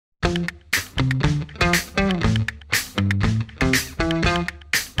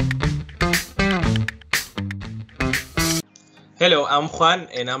Hello, I'm Juan,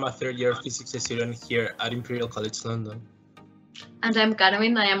 and I'm a third-year physics student here at Imperial College London. And I'm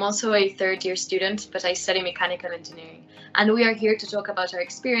Carmen. I am also a third-year student, but I study mechanical engineering. And we are here to talk about our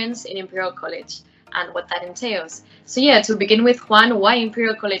experience in Imperial College and what that entails. So yeah, to begin with, Juan, why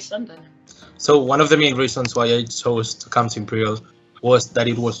Imperial College London? So one of the main reasons why I chose to come to Imperial was that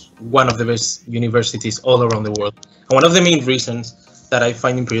it was one of the best universities all around the world. And one of the main reasons that I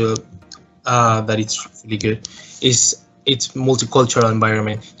find Imperial that it's really good is its multicultural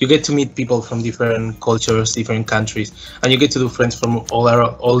environment. You get to meet people from different cultures, different countries, and you get to do friends from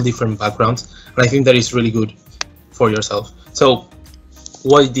all different backgrounds. And I think that is really good for yourself. So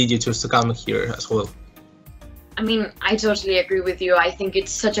why did you choose to come here as well? I mean, I totally agree with you. I think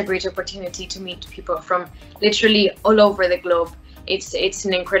it's such a great opportunity to meet people from literally all over the globe. It's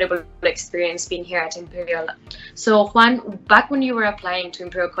an incredible experience being here at Imperial. So Juan, back when you were applying to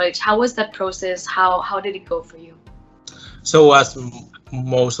Imperial College, how was that process? How did it go for you? So as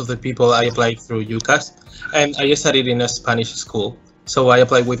most of the people, I applied through UCAS, and I studied in a Spanish school. So I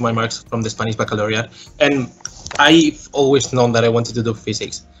applied with my marks from the Spanish baccalaureate, and I've always known that I wanted to do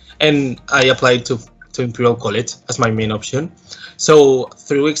physics. And I applied to Imperial College as my main option. So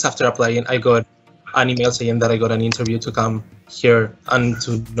 3 weeks after applying, I got an email saying that I got an interview to come here and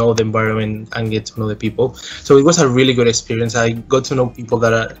to know the environment and get to know the people. So it was a really good experience. I got to know people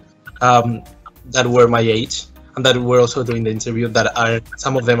that are that were my age and that were also doing the interview.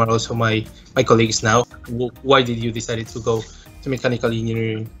 Some of them are also my colleagues now. Why did you decide to go to mechanical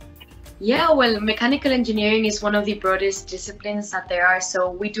engineering? Yeah, well, mechanical engineering is one of the broadest disciplines that there are. So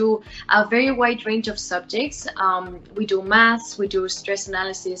we do a very wide range of subjects. We do maths, we do stress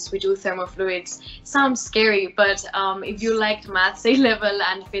analysis, we do thermofluids. Sounds scary, but if you liked maths A-level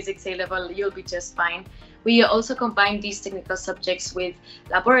and physics A-level, you'll be just fine. We also combine these technical subjects with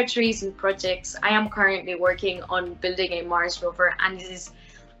laboratories and projects. I am currently working on building a Mars rover, and this is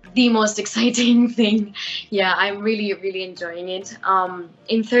the most exciting thing. Yeah, I'm really enjoying it.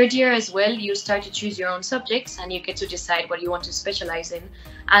 In third year as well, you start to choose your own subjects and you get to decide what you want to specialize in.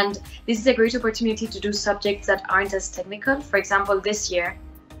 And this is a great opportunity to do subjects that aren't as technical. For example, this year,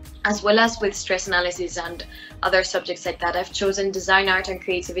 as well as with stress analysis and other subjects like that, I've chosen design, art and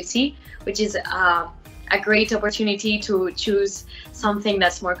creativity, which is a great opportunity to choose something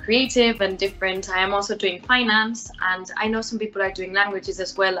that's more creative and different. I am also doing finance, and I know some people are doing languages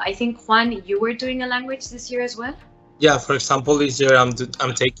as well. I think, Juan, you were doing a language this year as well? Yeah, for example, this year I'm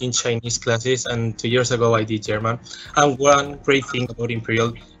taking Chinese classes, and 2 years ago I did German. And one great thing about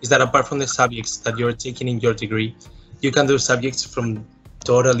Imperial is that apart from the subjects that you're taking in your degree, you can do subjects from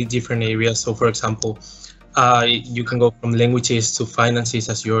totally different areas. So for example, you can go from languages to finances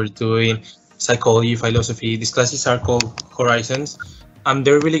as you're doing, psychology, philosophy. These classes are called Horizons, and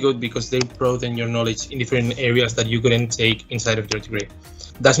they're really good because they broaden your knowledge in different areas that you couldn't take inside of your degree.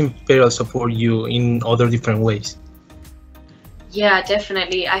 Does Imperial support you in other different ways? Yeah,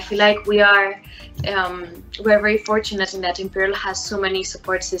 definitely. I feel like we're very fortunate in that Imperial has so many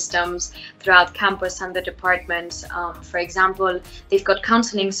support systems throughout campus and the departments. For example, they've got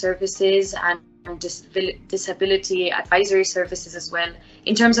counseling services and disability advisory services as well.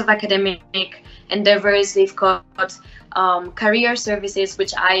 In terms of academic endeavors, they've got career services,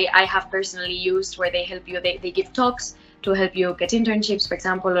 which I have personally used, where they help you. They give talks to help you get internships, for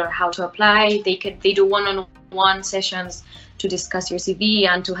example, or how to apply. They do one-on-one sessions to discuss your CV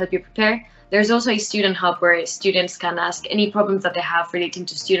and to help you prepare. There's also a student hub where students can ask any problems that they have relating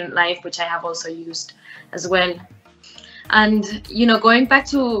to student life, which I have also used as well. And, you know, going back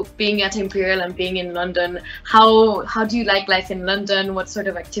to being at Imperial and being in London, how do you like life in London? What sort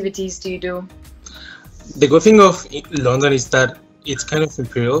of activities do you do? The good thing of London is that it's kind of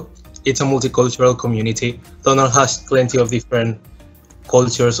Imperial. It's a multicultural community. London has plenty of different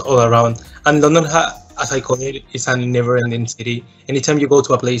cultures all around. And London, as I call it, is a never-ending city. Anytime you go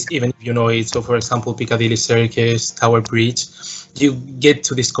to a place, even if you know it, so for example, Piccadilly Circus, Tower Bridge, you get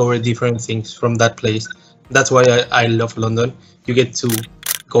to discover different things from that place. That's why I love London. You get to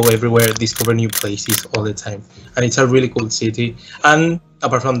go everywhere, discover new places all the time. And it's a really cool city. And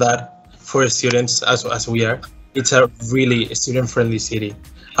apart from that, for students as we are, it's a really student-friendly city.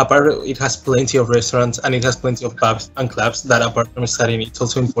 It has plenty of restaurants and it has plenty of pubs and clubs that apart from studying, it's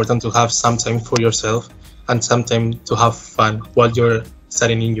also important to have some time for yourself and some time to have fun while you're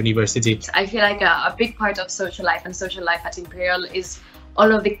studying in university. I feel like a big part of social life and social life at Imperial is all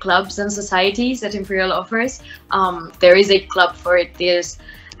of the clubs and societies that Imperial offers. There is a club for it. There's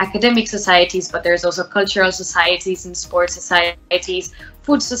academic societies, but there's also cultural societies and sports societies,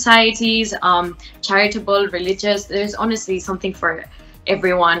 food societies, charitable, religious. There's honestly something for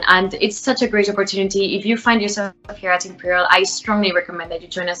everyone, and it's such a great opportunity. If you find yourself here at Imperial, I strongly recommend that you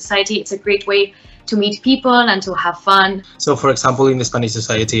join a society. It's a great way to meet people and to have fun. So for example, in the Spanish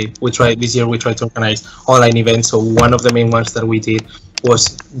Society, this year we tried to organize online events. So one of the main ones that we did was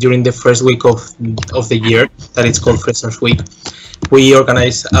during the first week of the year, that it's called Freshers Week. We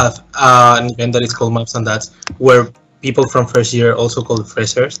organized an event that is called Maps and Dads, where people from first year, also called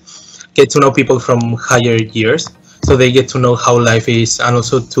freshers, get to know people from higher years. So they get to know how life is, and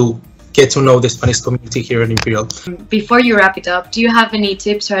also to get to know the Spanish community here at Imperial. Before you wrap it up, do you have any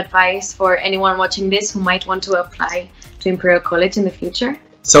tips or advice for anyone watching this who might want to apply to Imperial College in the future?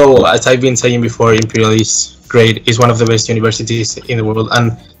 So as I've been saying before, Imperial is great. It's one of the best universities in the world,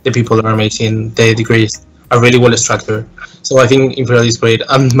 and the people are amazing. The degrees are really well structured. So I think Imperial is great,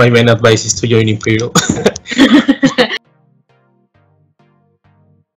 and my main advice is to join Imperial.